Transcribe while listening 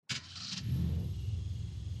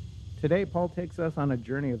Today, Paul takes us on a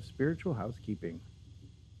journey of spiritual housekeeping.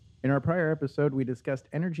 In our prior episode, we discussed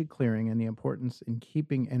energy clearing and the importance in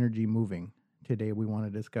keeping energy moving. Today, we want to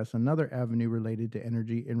discuss another avenue related to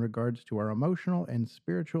energy in regards to our emotional and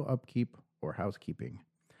spiritual upkeep or housekeeping.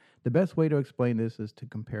 The best way to explain this is to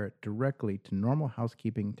compare it directly to normal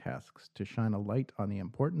housekeeping tasks to shine a light on the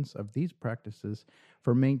importance of these practices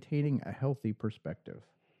for maintaining a healthy perspective.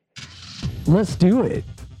 Let's do it.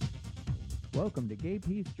 Welcome to Gay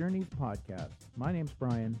Peace Journeys Podcast. My name's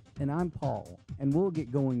Brian. And I'm Paul. And we'll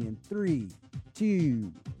get going in 3,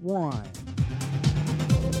 2, 1.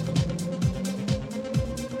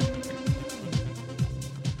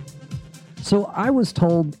 So I was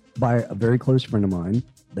told by a very close friend of mine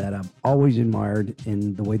that I've always admired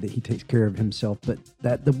in the way that he takes care of himself, but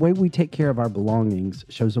that the way we take care of our belongings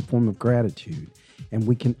shows a form of gratitude. And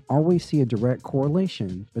we can always see a direct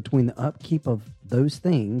correlation between the upkeep of those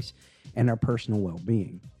things and our personal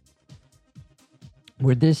well-being.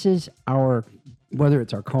 Where this is whether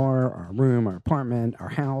it's our car, our room, our apartment, our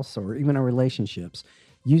house, or even our relationships,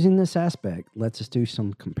 using this aspect lets us do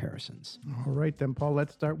some comparisons. All right, then, Paul,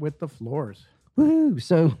 let's start with the floors. Woohoo!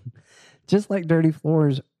 So just like dirty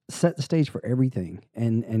floors set the stage for everything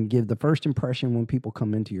and give the first impression when people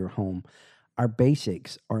come into your home, our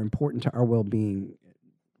basics are important to our well-being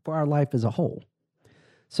for our life as a whole.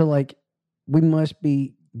 So like we must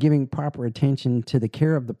be giving proper attention to the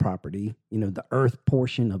care of the property, the earth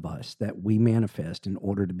portion of us that we manifest in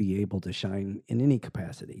order to be able to shine in any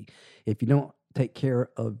capacity. If you don't take care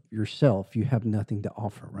of yourself, you have nothing to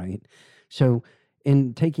offer, right? So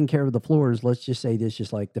in taking care of the floors, let's just say this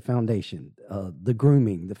is like the foundation, the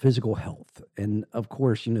grooming, the physical health, and of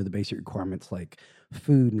course, the basic requirements like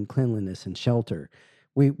food and cleanliness and shelter.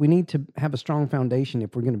 We need to have a strong foundation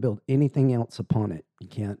if we're going to build anything else upon it. You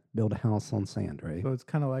can't build a house on sand, right? So it's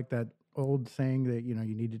kind of like that old saying that, you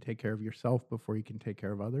need to take care of yourself before you can take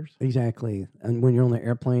care of others. Exactly. And when you're on the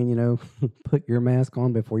airplane, put your mask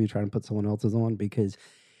on before you try to put someone else's on, because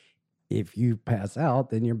if you pass out,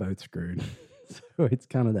 then you're both screwed. So it's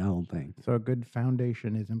kind of the whole thing. So a good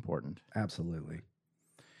foundation is important. Absolutely.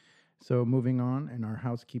 So moving on, in our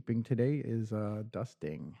housekeeping today is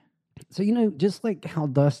dusting. So, just like how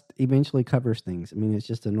dust eventually covers things, it's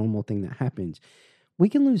just a normal thing that happens. We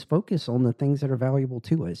can lose focus on the things that are valuable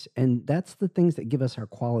to us. And that's the things that give us our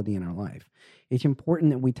quality in our life. It's important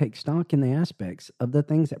that we take stock in the aspects of the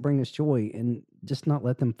things that bring us joy and just not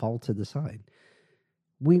let them fall to the side.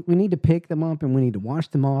 We need to pick them up and we need to wash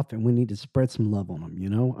them off and we need to spread some love on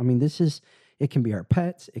them, it can be our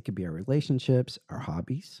pets, it could be our relationships, our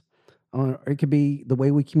hobbies, or it could be the way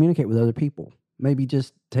we communicate with other people. Maybe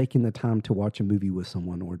just taking the time to watch a movie with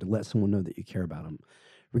someone or to let someone know that you care about them.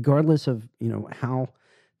 Regardless of, how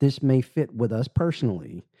this may fit with us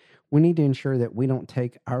personally, we need to ensure that we don't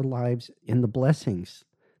take our lives and the blessings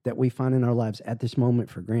that we find in our lives at this moment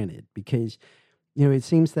for granted. Because, it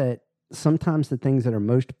seems that sometimes the things that are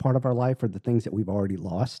most part of our life are the things that we've already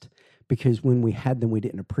lost. Because when we had them, we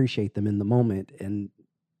didn't appreciate them in the moment. And,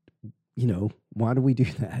 why do we do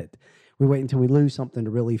that? We wait until we lose something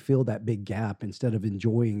to really feel that big gap instead of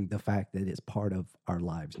enjoying the fact that it's part of our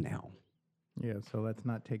lives now. Yeah, so let's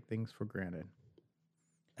not take things for granted.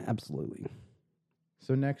 Absolutely.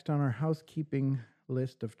 So next on our housekeeping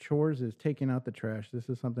list of chores is taking out the trash. This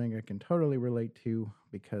is something I can totally relate to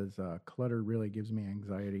because clutter really gives me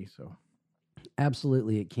anxiety. So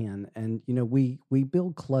absolutely it can. And, we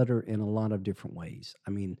build clutter in a lot of different ways.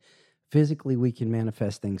 Physically, we can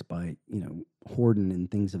manifest things by, hoarding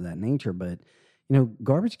and things of that nature. But,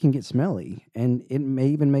 garbage can get smelly and it may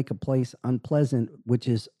even make a place unpleasant, which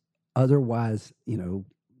is otherwise,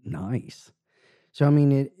 nice. So,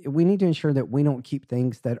 we need to ensure that we don't keep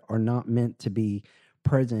things that are not meant to be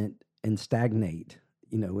present and stagnate,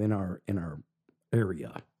 in our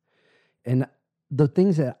area. And the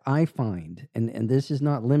things that I find, and this is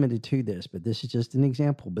not limited to this, but this is just an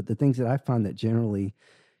example, but the things that I find that generally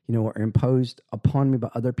are imposed upon me by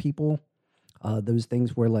other people, those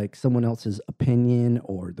things where like someone else's opinion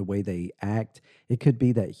or the way they act, it could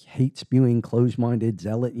be that hate-spewing, closed-minded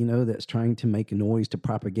zealot, that's trying to make a noise to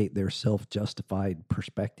propagate their self-justified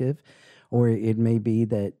perspective. Or it may be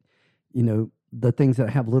that, the things that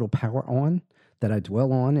I have little power on, that I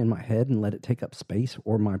dwell on in my head and let it take up space,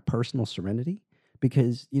 or my personal serenity.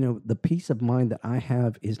 Because, the peace of mind that I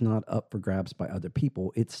have is not up for grabs by other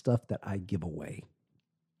people. It's stuff that I give away.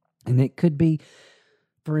 And it could be,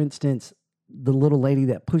 for instance, the little lady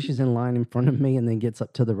that pushes in line in front of me and then gets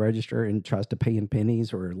up to the register and tries to pay in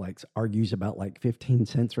pennies or like argues about like 15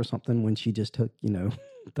 cents or something when she just took,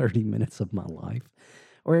 30 minutes of my life.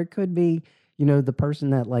 Or it could be, the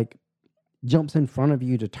person that like jumps in front of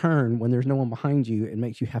you to turn when there's no one behind you and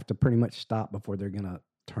makes you have to pretty much stop before they're going to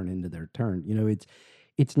turn into their turn.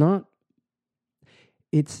 It's not,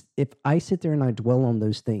 it's, if I sit there and I dwell on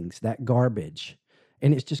those things, that garbage,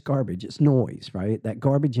 and it's just garbage, it's noise, right? That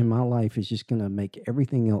garbage in my life is just going to make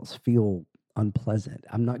everything else feel unpleasant.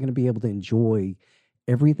 I'm not going to be able to enjoy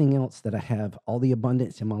everything else that I have. All the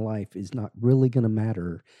abundance in my life is not really going to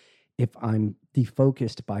matter if I'm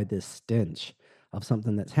defocused by this stench of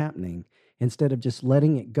something that's happening, instead of just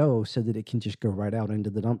letting it go so that it can just go right out into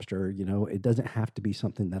the dumpster. It doesn't have to be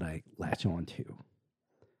something that I latch on to.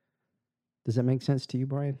 Does that make sense to you,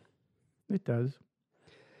 Brian? It does.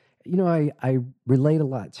 I relate a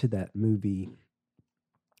lot to that movie,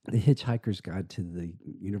 The Hitchhiker's Guide to the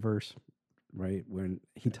Universe, right? When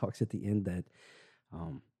he talks at the end that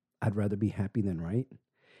I'd rather be happy than right.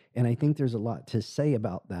 And I think there's a lot to say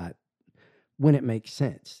about that when it makes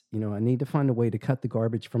sense. I need to find a way to cut the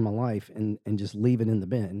garbage from my life and just leave it in the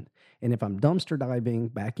bin. And if I'm dumpster diving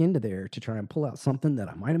back into there to try and pull out something that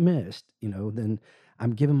I might have missed, then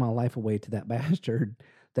I'm giving my life away to that bastard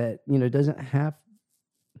that, doesn't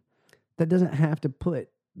have to put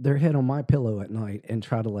their head on my pillow at night and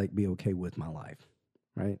try to like be okay with my life.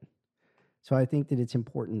 Right. So I think that it's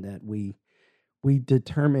important that we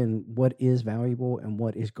determine what is valuable and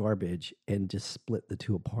what is garbage and just split the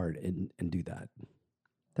two apart and do that.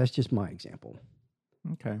 That's just my example.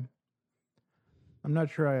 Okay. I'm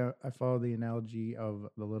not sure I follow the analogy of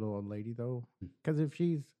the little old lady, though. Because if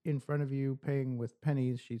she's in front of you paying with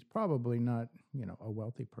pennies, she's probably not, a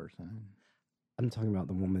wealthy person. I'm talking about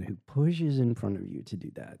the woman who pushes in front of you to do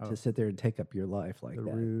that, to sit there and take up your life like the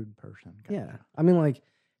that. rude person. Yeah. I mean, like,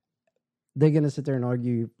 they're going to sit there and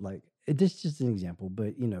argue, like, this is just an example,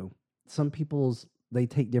 but, some people's, they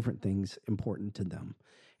take different things important to them.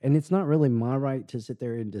 And it's not really my right to sit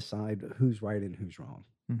there and decide who's right and who's wrong.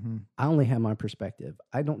 Mm-hmm. I only have my perspective.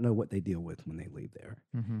 I don't know what they deal with when they leave there.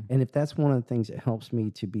 Mm-hmm. And if that's one of the things that helps me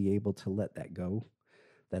to be able to let that go,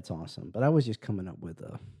 that's awesome. But I was just coming up with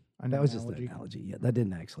that was just an analogy. Yeah, that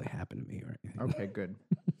didn't actually happen to me or anything. Okay, good.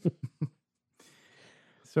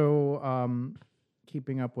 So,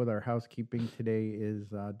 keeping up with our housekeeping today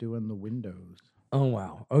is doing the windows. Oh,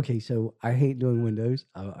 wow. Okay, so I hate doing windows.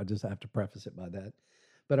 I just have to preface it by that.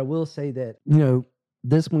 But I will say that,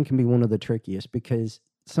 this one can be one of the trickiest because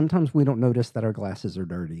sometimes we don't notice that our glasses are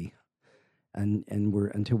dirty and we're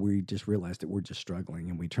until we just realize that we're just struggling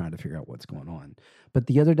and we try to figure out what's going on. But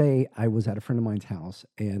the other day I was at a friend of mine's house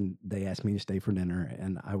and they asked me to stay for dinner,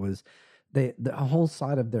 and the whole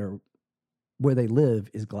side of where they live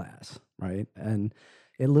is glass, right? And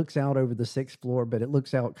it looks out over the 6th floor, but it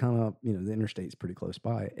looks out kind of, the interstate's pretty close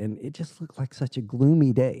by. And it just looked like such a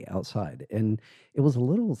gloomy day outside. And it was a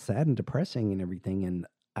little sad and depressing and everything. And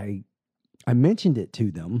I mentioned it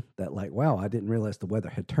to them that, like, wow, I didn't realize the weather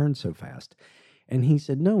had turned so fast. And he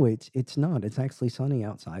said, no, it's not. It's actually sunny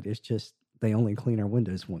outside. It's just they only clean our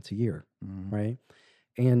windows once a year, right?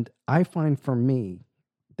 And I find for me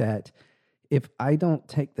that if I don't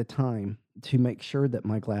take the time to make sure that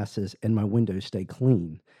my glasses and my windows stay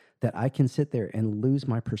clean, that I can sit there and lose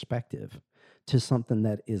my perspective to something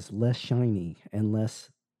that is less shiny and less,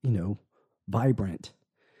 vibrant.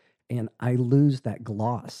 And I lose that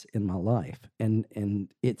gloss in my life. And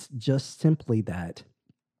it's just simply that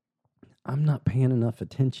I'm not paying enough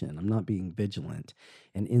attention. I'm not being vigilant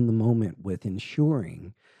and in the moment with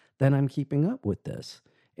ensuring that I'm keeping up with this.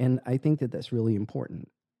 And I think that that's really important.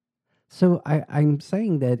 So I'm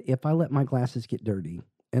saying that if I let my glasses get dirty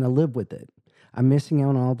and I live with it, I'm missing out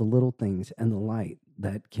on all the little things and the light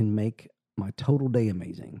that can make my total day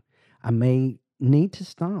amazing. I may need to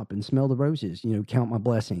stop and smell the roses, count my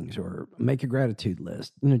blessings or make a gratitude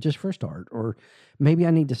list, just for a start. Or maybe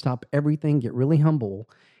I need to stop everything, get really humble,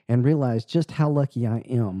 and realize just how lucky I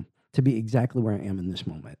am to be exactly where I am in this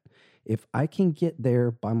moment. If I can get there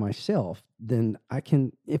by myself, then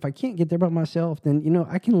if I can't get there by myself, then,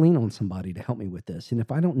 I can lean on somebody to help me with this. And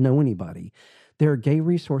if I don't know anybody, there are gay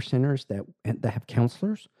resource centers that have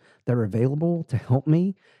counselors that are available to help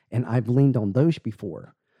me. And I've leaned on those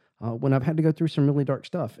before when I've had to go through some really dark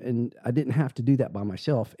stuff, and I didn't have to do that by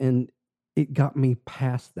myself. And it got me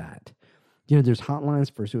past that. There's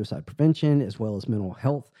hotlines for suicide prevention as well as mental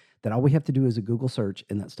health that all we have to do is a Google search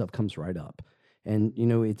and that stuff comes right up. And,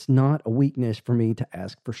 it's not a weakness for me to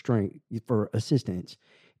ask for assistance.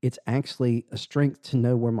 It's actually a strength to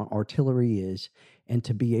know where my artillery is and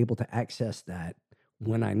to be able to access that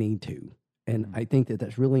when I need to. And I think that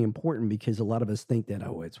that's really important because a lot of us think that,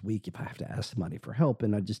 oh, it's weak if I have to ask somebody for help.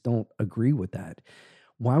 And I just don't agree with that.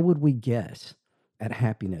 Why would we guess at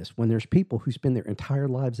happiness when there's people who spend their entire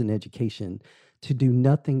lives in education to do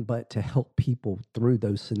nothing but to help people through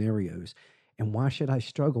those scenarios? And why should I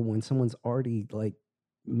struggle when someone's already like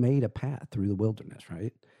made a path through the wilderness,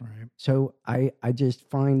 right? Right. So I just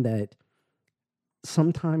find that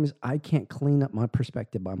sometimes I can't clean up my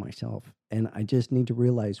perspective by myself. And I just need to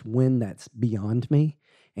realize when that's beyond me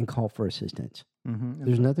and call for assistance. Mm-hmm.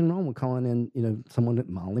 There's nothing wrong with calling in, someone that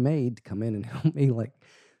Molly made to come in and help me like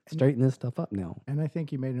straighten this stuff up now. And I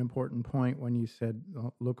think you made an important point when you said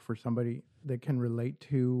look for somebody that can relate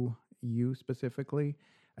to you specifically.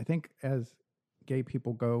 I think as gay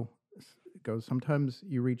people go, sometimes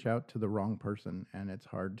you reach out to the wrong person, and it's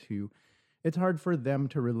hard for them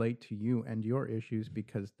to relate to you and your issues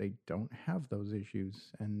because they don't have those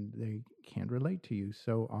issues and they can't relate to you.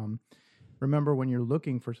 So remember, when you're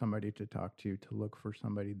looking for somebody to talk to look for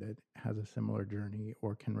somebody that has a similar journey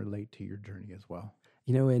or can relate to your journey as well.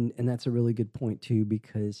 And that's a really good point too,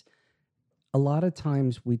 because a lot of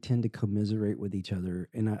times we tend to commiserate with each other.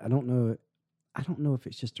 And I don't know if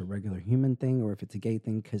it's just a regular human thing or if it's a gay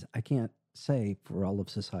thing, because I can't say for all of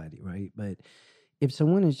society, right? But if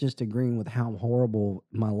someone is just agreeing with how horrible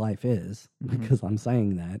my life is, because I'm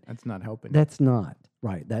saying that, that's not helping. That's not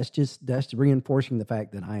right. That's reinforcing the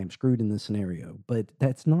fact that I am screwed in this scenario. But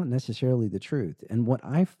that's not necessarily the truth. And what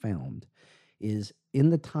I've found is in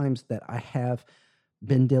the times that I have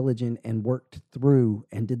been diligent and worked through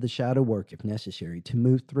and did the shadow work if necessary to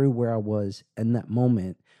move through where I was in that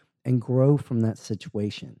moment and grow from that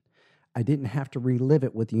situation. I didn't have to relive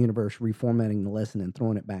it with the universe reformatting the lesson and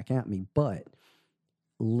throwing it back at me. But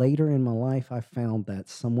later in my life, I found that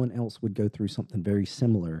someone else would go through something very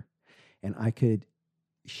similar and I could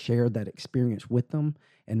share that experience with them.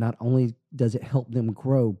 And not only does it help them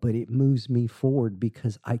grow, but it moves me forward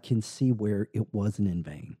because I can see where it wasn't in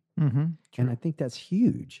vain. Mm-hmm. And I think that's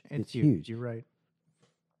huge. It's huge. You're right.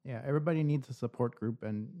 Yeah, everybody needs a support group,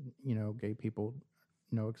 and gay people,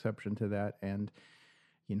 no exception to that. And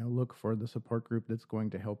look for the support group that's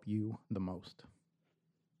going to help you the most.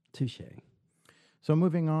 Touche. So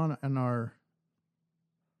moving on our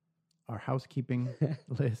housekeeping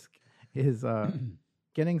list is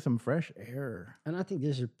getting some fresh air. And I think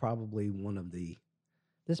this is probably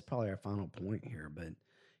this is probably our final point here, but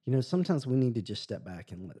sometimes we need to just step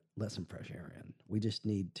back and let some fresh air in. We just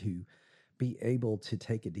need to be able to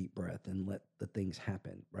take a deep breath and let the things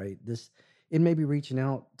happen, right? It may be reaching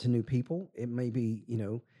out to new people. It may be,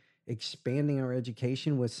 expanding our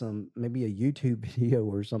education with maybe a YouTube video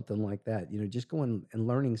or something like that, just going and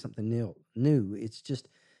learning something new. It's just,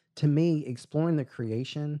 to me, exploring the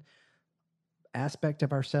creation aspect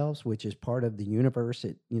of ourselves, which is part of the universe,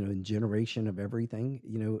 in generation of everything,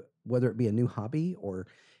 whether it be a new hobby or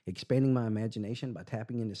expanding my imagination by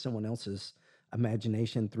tapping into someone else's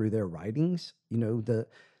imagination through their writings.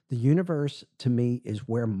 The universe to me is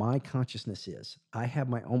where my consciousness is. I have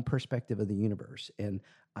my own perspective of the universe and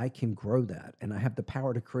I can grow that. And I have the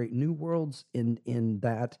power to create new worlds in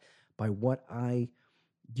that by what I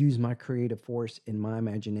use my creative force in my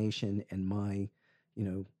imagination and my,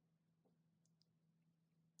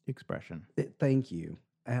 expression. Thank you.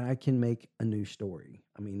 And I can make a new story.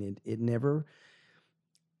 I mean,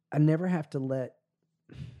 I never have to let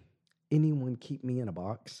anyone keep me in a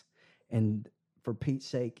box. And for Pete's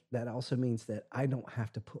sake, that also means that I don't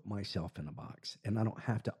have to put myself in a box and I don't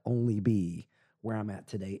have to only be where I'm at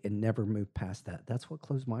today and never move past that. That's what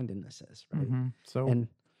closed-mindedness is, right? Mm-hmm. So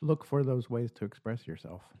look for those ways to express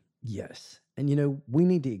yourself. Yes. And, we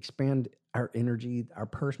need to expand our energy, our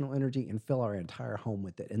personal energy, and fill our entire home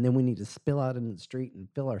with it. And then we need to spill out into the street and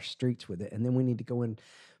fill our streets with it. And then we need to go and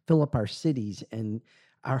fill up our cities and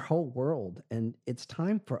our whole world. And it's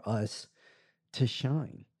time for us to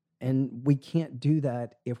shine. And we can't do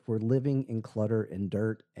that if we're living in clutter and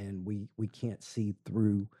dirt and we can't see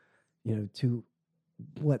through, to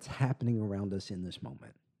what's happening around us in this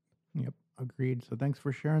moment. Yep, agreed. So thanks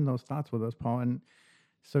for sharing those thoughts with us, Paul. And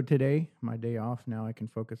so today, my day off, now I can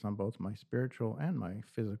focus on both my spiritual and my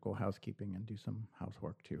physical housekeeping and do some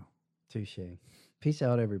housework too. Touche. Peace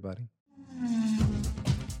out, everybody.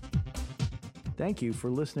 Thank you for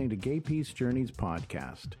listening to Gay Peace Journeys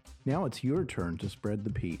podcast. Now it's your turn to spread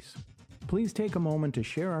the peace. Please take a moment to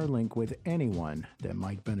share our link with anyone that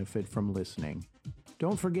might benefit from listening.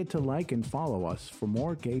 Don't forget to like and follow us for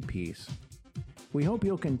more Gay Peace. We hope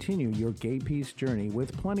you'll continue your Gay Peace journey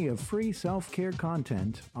with plenty of free self-care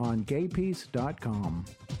content on gaypeace.com.